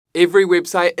Every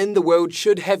website in the world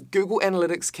should have Google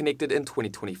Analytics connected in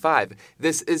 2025.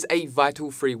 This is a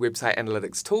vital free website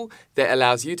analytics tool that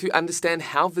allows you to understand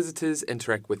how visitors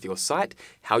interact with your site,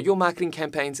 how your marketing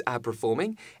campaigns are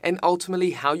performing, and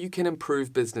ultimately how you can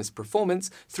improve business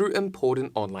performance through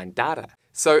important online data.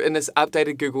 So in this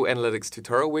updated Google Analytics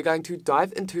tutorial, we're going to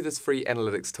dive into this free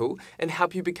analytics tool and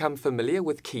help you become familiar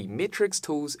with key metrics,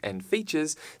 tools, and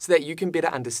features so that you can better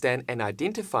understand and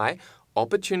identify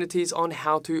opportunities on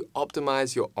how to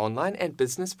optimize your online and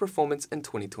business performance in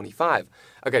 2025.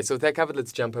 Okay, so with that covered,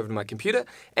 let's jump over to my computer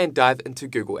and dive into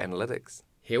Google Analytics.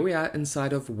 Here we are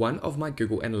inside of one of my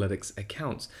Google Analytics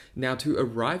accounts. Now to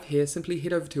arrive here, simply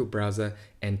head over to your browser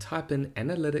and type in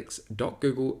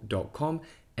analytics.google.com,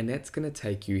 and that's going to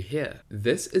take you here.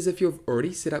 This is if you've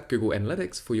already set up Google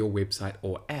Analytics for your website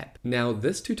or app. Now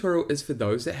this tutorial is for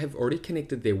those that have already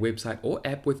connected their website or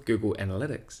app with Google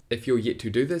Analytics. If you're yet to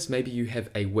do this, maybe you have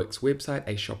a Wix website,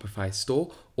 a Shopify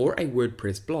store, or a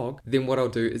WordPress blog, then what I'll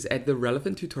do is add the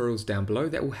relevant tutorials down below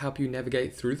that will help you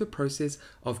navigate through the process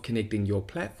of connecting your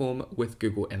platform with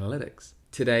Google Analytics.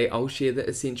 Today, I'll share the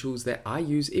essentials that I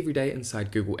use every day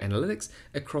inside Google Analytics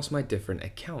across my different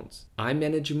accounts. I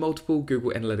manage multiple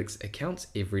Google Analytics accounts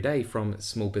every day, from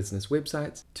small business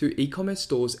websites to e-commerce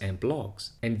stores and blogs.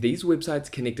 And these websites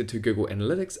connected to Google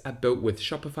Analytics are built with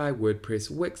Shopify,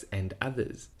 WordPress, Wix, and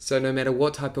others. So no matter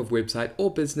what type of website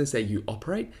or business that you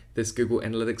operate, this Google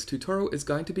Analytics tutorial is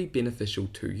going to be beneficial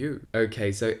to you.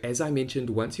 Okay, so as I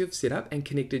mentioned, once you've set up and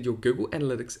connected your Google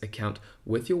Analytics account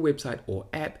with your website or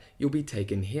app, you'll be taken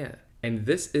here. And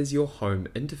this is your home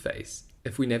interface.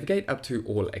 If we navigate up to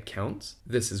all accounts,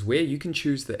 this is where you can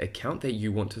choose the account that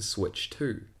you want to switch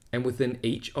to. And within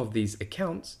each of these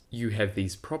accounts, you have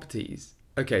these properties.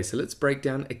 Okay, so let's break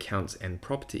down accounts and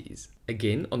properties.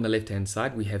 Again, on the left-hand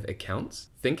side, we have accounts.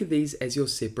 Think of these as your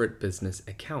separate business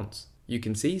accounts. You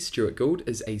can see Stewart Gauld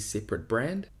is a separate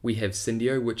brand. We have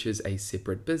Syndio, which is a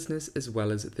separate business, as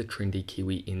well as the Trendy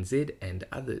Kiwi NZ and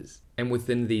others. And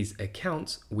within these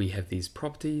accounts, we have these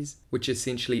properties, which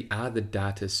essentially are the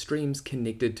data streams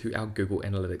connected to our Google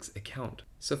Analytics account.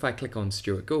 So if I click on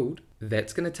Stewart Gauld,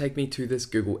 that's going to take me to this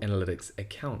Google Analytics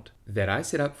account that I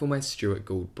set up for my Stewart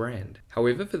Gauld brand.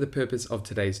 However, for the purpose of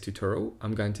today's tutorial,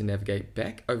 I'm going to navigate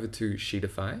back over to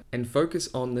Shopify and focus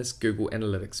on this Google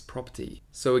Analytics property.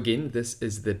 So again, this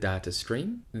is the data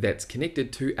stream that's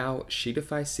connected to our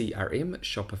Shopify CRM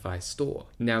Shopify store.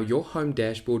 Now your home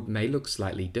dashboard may look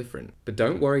slightly different, but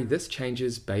don't worry, this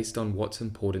changes based on what's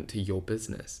important to your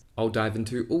business. I'll dive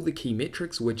into all the key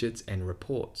metrics, widgets, and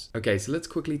reports. Okay, so let's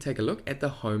quickly take a look at the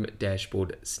home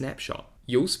dashboard snapshot.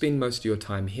 You'll spend most of your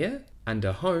time here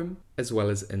under home as well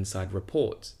as inside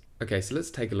reports. Okay, so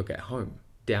let's take a look at home.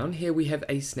 Down here we have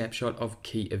a snapshot of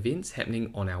key events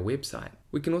happening on our website.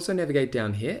 We can also navigate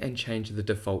down here and change the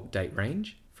default date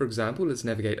range. For example, let's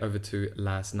navigate over to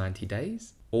last 90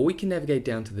 days. Or we can navigate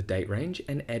down to the date range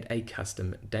and add a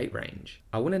custom date range.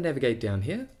 I want to navigate down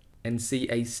here and see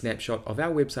a snapshot of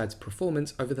our website's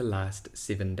performance over the last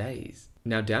 7 days.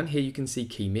 Now down here you can see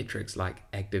key metrics like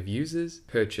active users,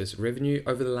 purchase revenue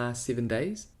over the last 7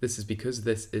 days. This is because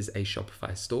this is a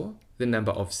Shopify store, the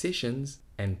number of sessions,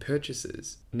 and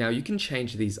purchases. Now you can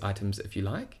change these items if you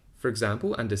like. For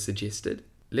example, under suggested,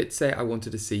 let's say I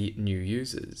wanted to see new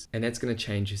users, and that's going to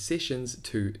change sessions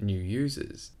to new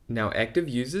users. Now active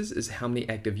users is how many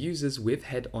active users we've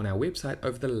had on our website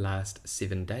over the last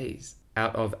 7 days.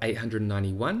 Out of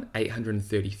 891,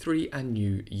 833 are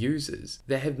new users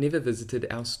that have never visited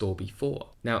our store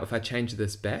before. Now, if I change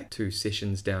this back to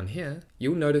sessions down here,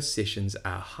 you'll notice sessions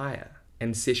are higher.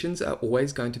 And sessions are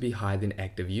always going to be higher than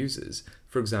active users.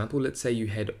 For example, let's say you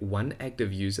had one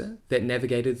active user that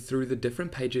navigated through the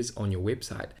different pages on your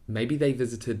website. Maybe they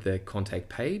visited the contact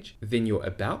page, then your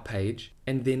about page,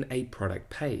 and then a product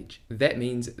page. That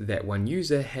means that one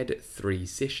user had 3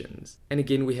 sessions. And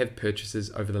again, we have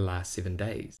purchases over the last 7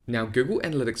 days. Now, Google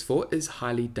Analytics 4 is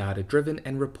highly data-driven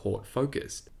and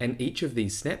report-focused. And each of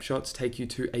these snapshots take you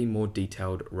to a more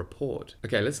detailed report.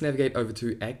 Okay, let's navigate over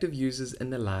to active users in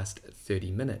the last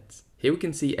 30 minutes. Here we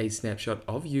can see a snapshot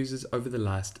of users over the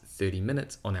last 30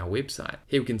 minutes on our website.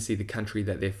 Here we can see the country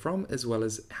that they're from, as well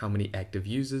as how many active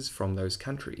users from those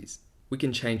countries. We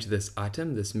can change this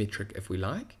item, this metric, if we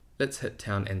like. Let's hit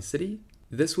town and city.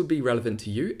 This would be relevant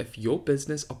to you if your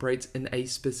business operates in a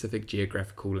specific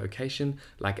geographical location,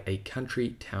 like a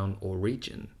country, town, or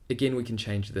region. Again, we can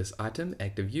change this item,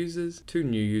 active users, to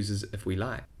new users if we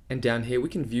like. And down here we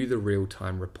can view the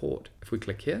real-time report. If we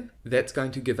click here, that's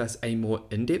going to give us a more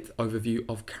in-depth overview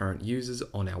of current users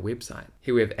on our website.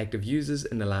 Here we have active users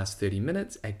in the last 30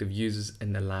 minutes, active users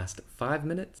in the last 5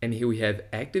 minutes, and here we have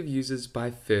active users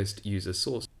by first user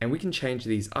source. And we can change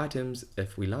these items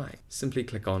if we like. Simply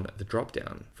click on the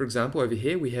drop-down. For example, over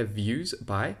here we have views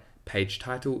by page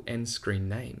title and screen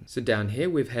name. So down here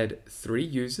we've had 3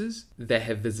 users that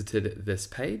have visited this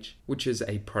page, which is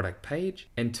a product page,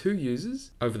 and 2 users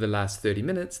over the last 30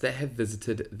 minutes that have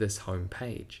visited this home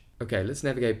page. Okay, let's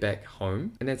navigate back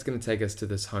home, and that's going to take us to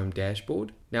this home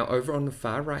dashboard. Now over on the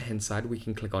far right hand side we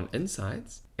can click on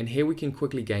Insights, and here we can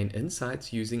quickly gain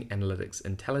insights using Analytics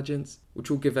Intelligence, which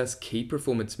will give us key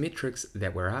performance metrics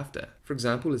that we're after. For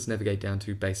example, let's navigate down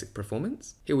to Basic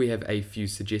Performance. Here we have a few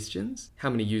suggestions.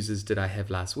 How many users did I have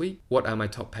last week? What are my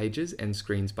top pages and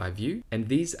screens by view? And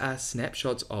these are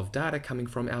snapshots of data coming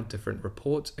from our different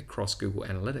reports across Google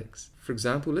Analytics. For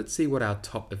example, let's see what our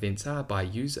top events are by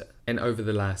user. And over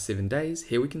the last 7 days,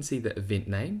 here we can see the event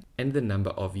name and the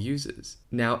number of users.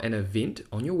 Now, an event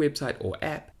on your website or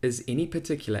app is any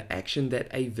particular action that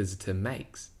a visitor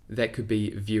makes. That could be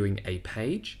viewing a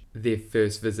page, their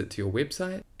first visit to your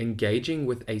website, engaging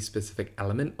with a specific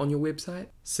element on your website,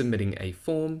 submitting a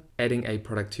form, adding a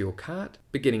product to your cart,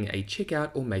 beginning a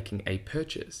checkout, or making a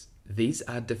purchase. These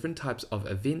are different types of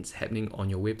events happening on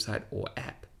your website or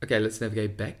app. Okay, let's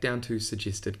navigate back down to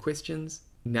suggested questions.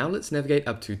 Now let's navigate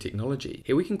up to technology.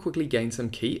 Here we can quickly gain some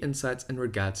key insights in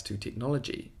regards to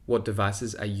technology. What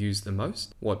devices are used the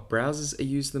most? What browsers are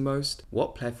used the most?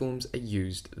 What platforms are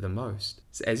used the most?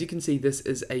 So as you can see, this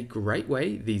is a great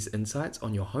way, these insights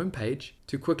on your homepage,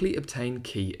 to quickly obtain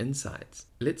key insights.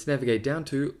 Let's navigate down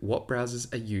to what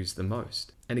browsers are used the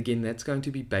most. And again, that's going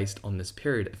to be based on this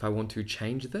period. If I want to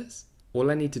change this,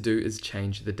 all I need to do is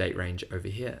change the date range over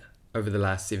here. Over the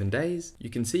last 7 days, you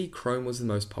can see Chrome was the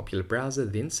most popular browser,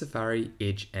 then Safari,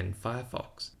 Edge, and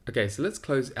Firefox. Okay, so let's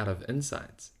close out of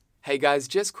Insights. Hey guys,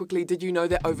 just quickly, did you know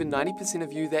that over 90%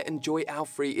 of you that enjoy our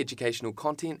free educational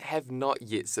content have not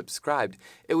yet subscribed?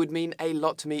 It would mean a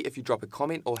lot to me if you drop a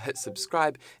comment or hit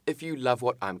subscribe if you love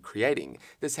what I'm creating.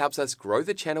 This helps us grow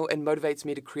the channel and motivates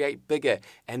me to create bigger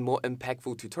and more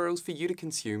impactful tutorials for you to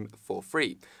consume for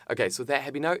free. Okay, so with that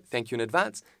happy note, thank you in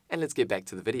advance, and let's get back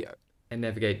to the video. And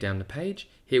navigate down the page.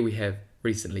 Here we have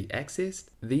recently accessed.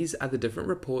 These are the different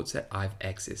reports that I've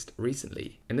accessed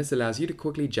recently. And this allows you to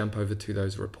quickly jump over to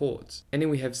those reports. And then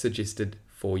we have suggested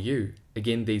for you.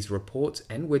 Again, these reports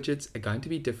and widgets are going to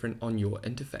be different on your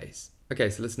interface. Okay,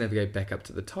 so let's navigate back up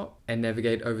to the top and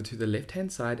navigate over to the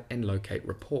left-hand side and locate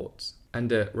reports.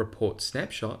 Under Report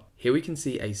Snapshot, here we can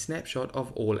see a snapshot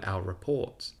of all our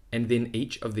reports. And then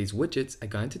each of these widgets are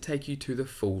going to take you to the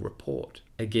full report.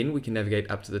 Again, we can navigate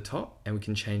up to the top and we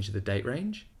can change the date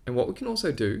range. And what we can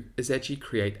also do is actually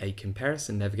create a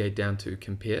comparison, navigate down to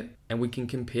compare, and we can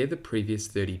compare the previous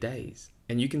 30 days.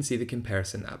 And you can see the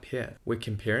comparison up here. We're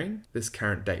comparing this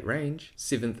current date range,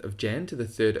 7th of Jan to the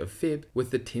 3rd of Feb,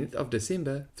 with the 10th of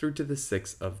December through to the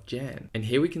 6th of Jan. And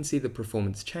here we can see the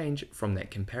performance change from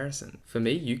that comparison. For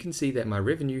me, you can see that my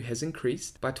revenue has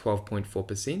increased by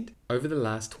 12.4% over the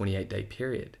last 28-day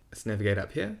period. Let's navigate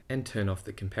up here and turn off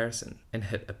the comparison and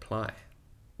hit apply.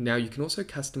 Now you can also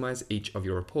customize each of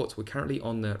your reports. We're currently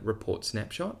on the report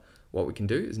snapshot. What we can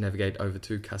do is navigate over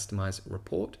to customize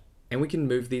report. And we can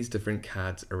move these different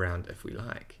cards around if we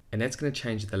like. And that's going to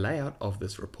change the layout of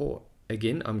this report.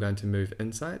 Again, I'm going to move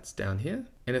Insights down here.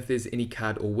 And if there's any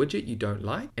card or widget you don't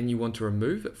like and you want to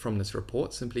remove it from this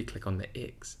report, simply click on the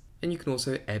X. And you can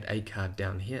also add a card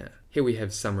down here. Here we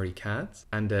have summary cards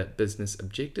under business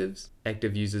objectives,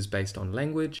 active users based on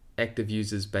language, active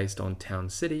users based on town,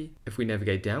 city. If we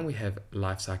navigate down, we have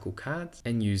lifecycle cards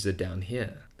and user down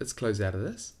here. Let's close out of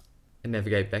this and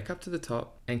navigate back up to the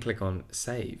top and click on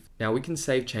Save. Now we can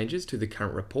save changes to the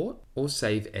current report or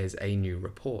save as a new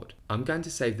report. I'm going to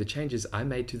save the changes I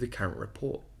made to the current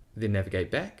report. Then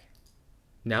navigate back.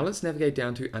 Now let's navigate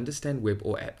down to Understand Web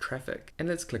or App Traffic and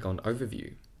let's click on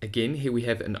Overview. Again, here we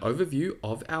have an overview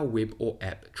of our web or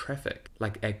app traffic,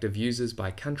 like active users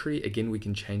by country. Again, we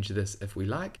can change this if we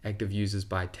like. Active users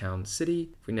by town,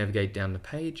 city. If we navigate down the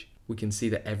page, we can see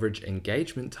the average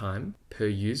engagement time per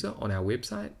user on our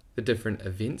website, the different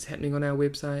events happening on our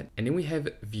website, and then we have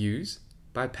views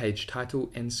by page title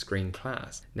and screen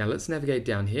class. Now let's navigate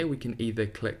down here. We can either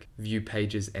click View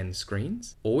Pages and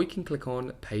Screens, or we can click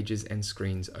on Pages and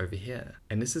Screens over here.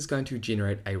 And this is going to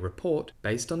generate a report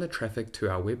based on the traffic to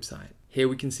our website. Here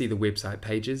we can see the website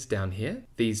pages down here.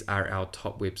 These are our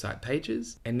top website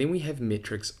pages. And then we have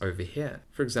metrics over here.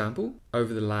 For example,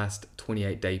 over the last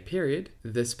 28-day period,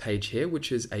 this page here, which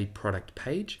is a product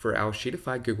page for our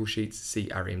Shopify Google Sheets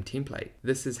CRM template.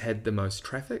 This has had the most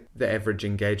traffic. The average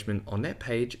engagement on that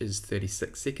page is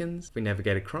 36 seconds. If we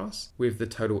navigate across, we have the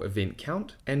total event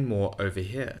count and more over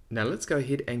here. Now let's go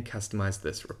ahead and customize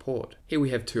this report. Here we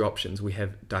have two options. We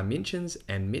have dimensions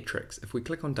and metrics. If we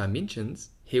click on dimensions,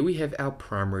 here we have our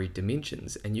primary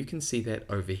dimensions, and you can see that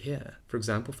over here. For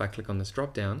example, if I click on this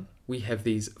drop down, we have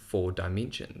these 4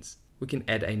 dimensions. We can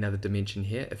add another dimension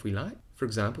here if we like. For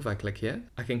example, if I click here,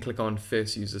 I can click on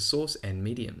first user source and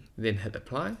medium, then hit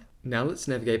apply. Now let's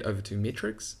navigate over to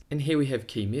metrics, and here we have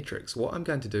key metrics. What I'm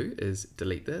going to do is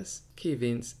delete this, key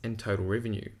events and total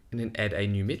revenue, and then add a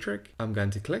new metric. I'm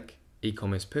going to click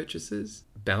e-commerce purchases,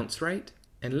 bounce rate,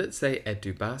 and let's say add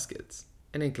to baskets,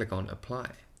 and then click on apply.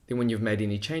 Then when you've made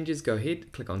any changes, go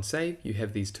ahead, click on save. You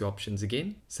have these two options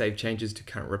again, save changes to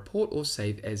current report or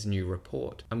save as new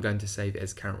report. I'm going to save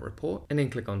as current report and then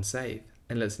click on save.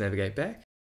 And let's navigate back,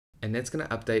 and that's going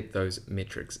to update those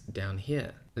metrics down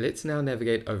here. Let's now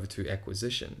navigate over to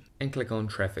acquisition and click on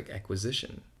traffic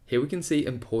acquisition. Here we can see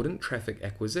important traffic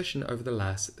acquisition over the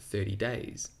last 30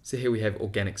 days. So here we have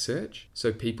organic search,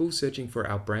 so people searching for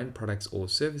our brand products or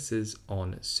services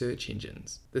on search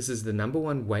engines. This is the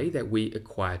 #1 way that we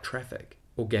acquire traffic.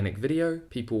 Organic video,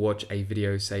 people watch a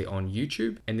video say on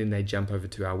YouTube and then they jump over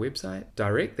to our website.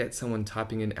 Direct, that's someone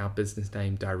typing in our business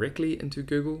name directly into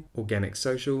Google. Organic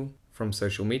social, from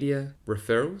social media.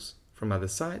 Referrals, from other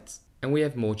sites. And we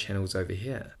have more channels over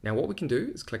here. Now what we can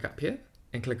do is click up here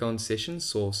and click on session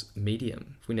source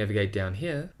medium. If we navigate down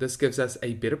here, this gives us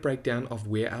a better breakdown of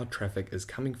where our traffic is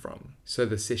coming from. So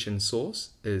the session source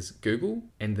is Google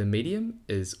and the medium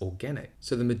is organic.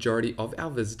 So the majority of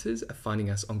our visitors are finding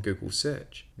us on Google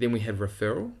search. Then we have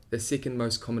referral. The second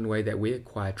most common way that we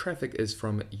acquire traffic is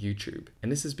from YouTube.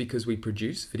 And this is because we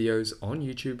produce videos on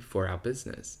YouTube for our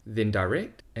business. Then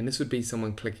direct, and this would be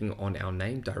someone clicking on our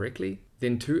name directly.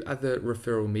 Then 2 other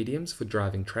referral mediums for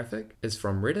driving traffic is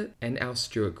from Reddit and our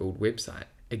Stewart Gauld website.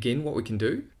 Again, what we can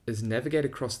do is navigate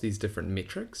across these different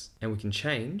metrics and we can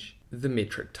change the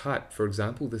metric type. For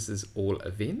example, this is all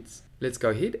events. Let's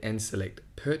go ahead and select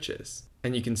purchase.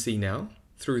 And you can see now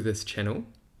through this channel,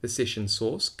 the session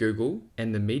source, Google,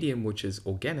 and the medium, which is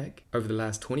organic, over the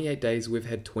last 28 days, we've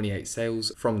had 28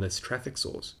 sales from this traffic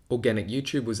source. Organic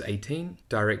YouTube was 18,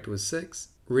 direct was 6,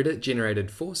 Reddit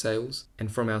generated 4 sales, and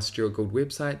from our Stewart Gauld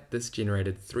website, this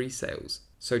generated 3 sales.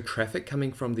 So traffic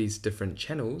coming from these different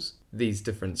channels, these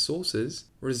different sources,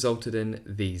 resulted in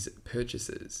these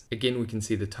purchases. Again, we can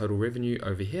see the total revenue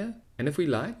over here. And if we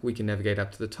like, we can navigate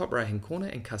up to the top right-hand corner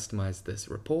and customize this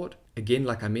report. Again,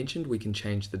 like I mentioned, we can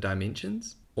change the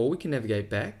dimensions, or we can navigate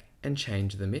back and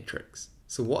change the metrics.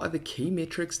 So what are the key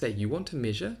metrics that you want to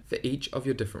measure for each of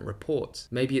your different reports?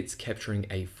 Maybe it's capturing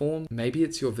a form, maybe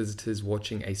it's your visitors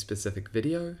watching a specific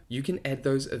video. You can add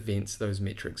those events, those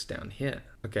metrics down here.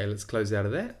 Okay, let's close out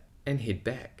of that and head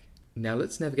back. Now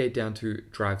let's navigate down to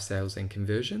drive sales and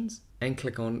conversions and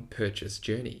click on purchase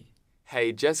journey.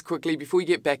 Hey, just quickly before we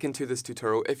get back into this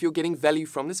tutorial, if you're getting value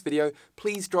from this video,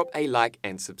 please drop a like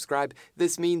and subscribe.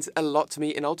 This means a lot to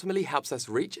me and ultimately helps us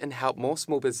reach and help more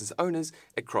small business owners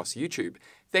across YouTube.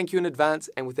 Thank you in advance,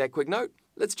 and with that quick note,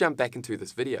 let's jump back into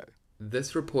this video.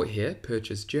 This report here,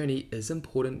 purchase journey, is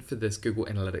important for this Google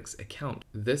Analytics account.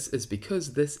 This is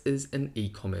because this is an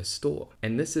e-commerce store,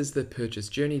 and this is the purchase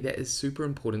journey that is super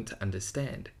important to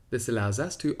understand. This allows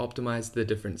us to optimize the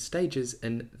different stages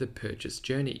in the purchase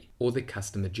journey or the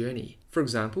customer journey. For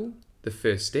example, the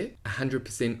first step,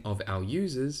 100% of our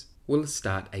users will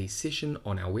start a session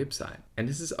on our website. And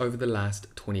this is over the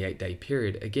last 28-day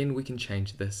period. Again, we can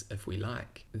change this if we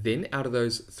like. Then out of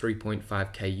those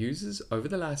 3.5k users over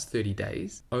the last 30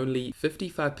 days, only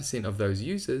 55% of those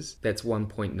users, that's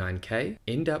 1.9k,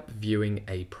 end up viewing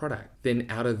a product. Then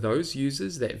out of those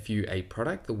users that view a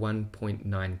product, the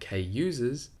 1.9k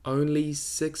users, only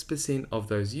 6% of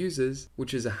those users,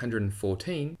 which is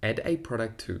 114, add a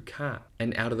product to cart.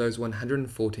 And out of those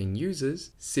 114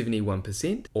 users,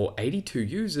 71% or 82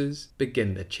 users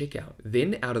begin the checkout.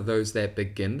 Then out of those that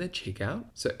begin the checkout,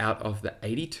 so out of the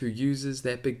 82 users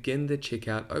that begin the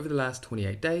checkout over the last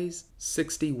 28 days,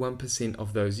 61%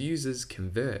 of those users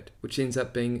convert, which ends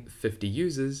up being 50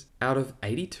 users out of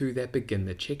 82 that begin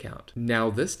the checkout. Now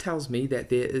this tells me that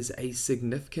there is a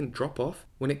significant drop-off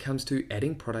when it comes to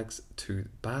adding products to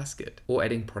basket or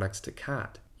adding products to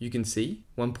cart. you can see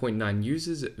 1.9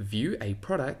 users view a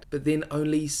product, but then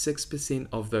only 6%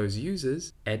 of those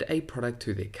users add a product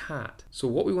to their cart. So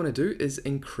what we want to do is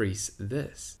increase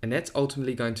this, and that's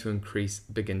ultimately going to increase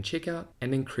begin checkout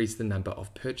and increase the number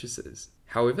of purchases.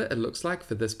 However, it looks like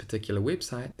for this particular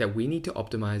website that we need to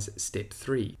optimize step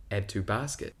 3, add to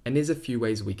basket. And there's a few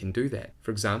ways we can do that.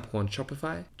 For example, on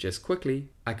Shopify, just quickly,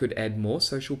 I could add more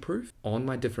social proof on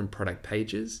my different product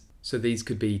pages. So these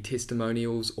could be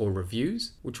testimonials or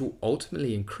reviews, which will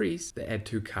ultimately increase the add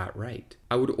to cart rate.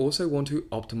 I would also want to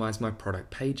optimize my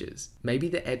product pages. Maybe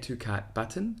the add to cart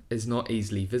button is not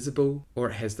easily visible or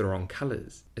it has the wrong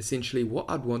colors. Essentially, what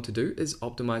I'd want to do is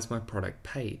optimize my product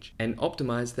page and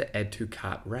optimize the add to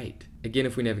cart rate. Again,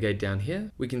 if we navigate down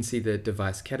here, we can see the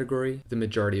device category. The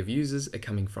majority of users are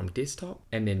coming from desktop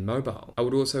and then mobile. I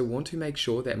would also want to make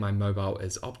sure that my mobile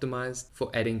is optimized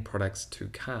for adding products to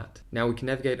cart. Now we can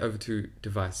navigate over to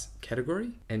device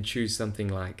category and choose something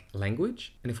like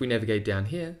language. And if we navigate down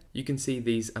here, you can see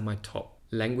these are my top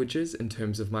languages in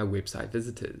terms of my website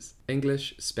visitors: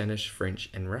 English, Spanish,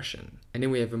 French, and Russian. And then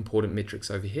we have important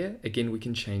metrics over here. Again, we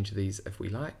can change these if we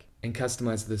like and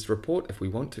customize this report if we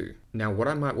want to. Now, what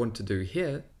I might want to do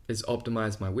here is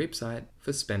optimize my website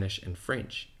for Spanish and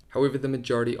French. However, the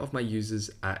majority of my users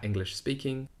are English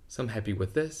speaking, so I'm happy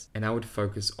with this, and I would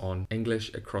focus on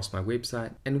English across my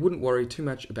website and wouldn't worry too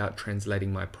much about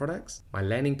translating my products, my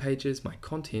landing pages, my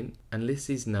content, unless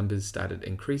these numbers started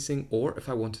increasing or if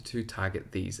I wanted to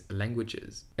target these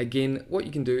languages. Again, what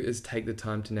you can do is take the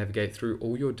time to navigate through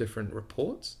all your different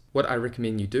reports. What I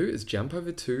recommend you do is jump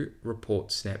over to Report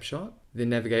Snapshot, then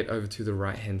navigate over to the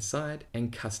right hand side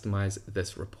and customize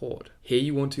this report. Here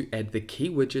you want to add the key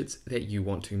widgets that you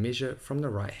want to measure from the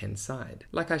right hand side,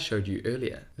 like I showed you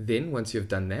earlier. Then once you've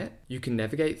done that, you can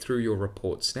navigate through your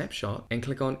report snapshot and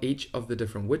click on each of the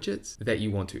different widgets that you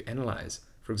want to analyze.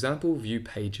 For example, view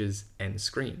pages and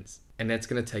screens. And that's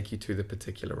going to take you to the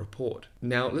particular report.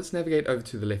 Now let's navigate over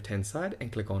to the left hand side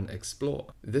and click on Explore.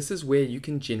 This is where you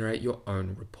can generate your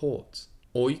own reports,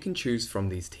 or you can choose from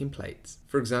these templates.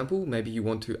 For example, maybe you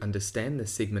want to understand the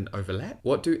segment overlap.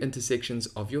 What do intersections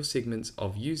of your segments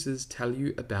of users tell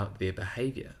you about their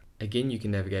behavior? Again, you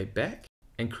can navigate back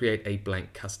and create a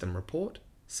blank custom report.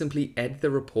 Simply add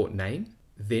the report name,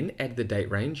 then add the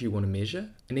date range you want to measure,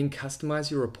 and then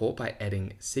customize your report by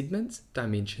adding segments,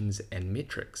 dimensions, and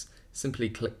metrics. Simply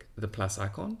click the plus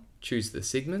icon, choose the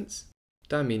segments,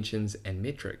 dimensions, and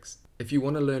metrics. If you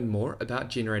want to learn more about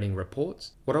generating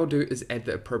reports, what I'll do is add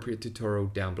the appropriate tutorial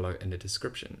down below in the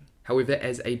description. However,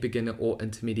 as a beginner or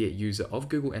intermediate user of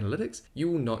Google Analytics,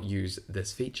 you will not use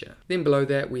this feature. Then below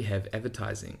that, we have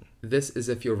advertising. This is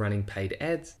if you're running paid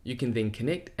ads. You can then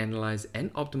connect, analyze,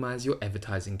 and optimize your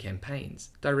advertising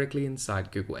campaigns directly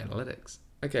inside Google Analytics.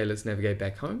 Okay, let's navigate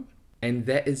back home. And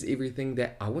that is everything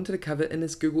that I wanted to cover in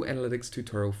this Google Analytics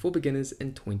tutorial for beginners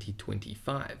in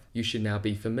 2025. You should now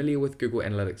be familiar with Google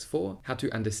Analytics 4, how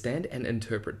to understand and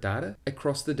interpret data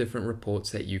across the different reports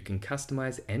that you can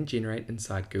customize and generate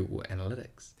inside Google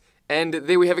Analytics. And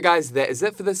there we have it, guys. That is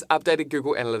it for this updated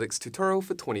Google Analytics tutorial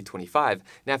for 2025.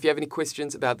 Now, if you have any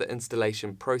questions about the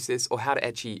installation process or how to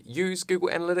actually use Google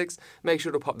Analytics, make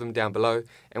sure to pop them down below.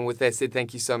 And with that said,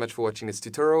 thank you so much for watching this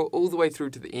tutorial all the way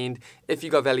through to the end. If you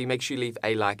got value, make sure you leave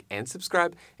a like and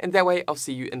subscribe. And that way, I'll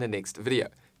see you in the next video.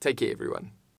 Take care,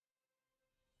 everyone.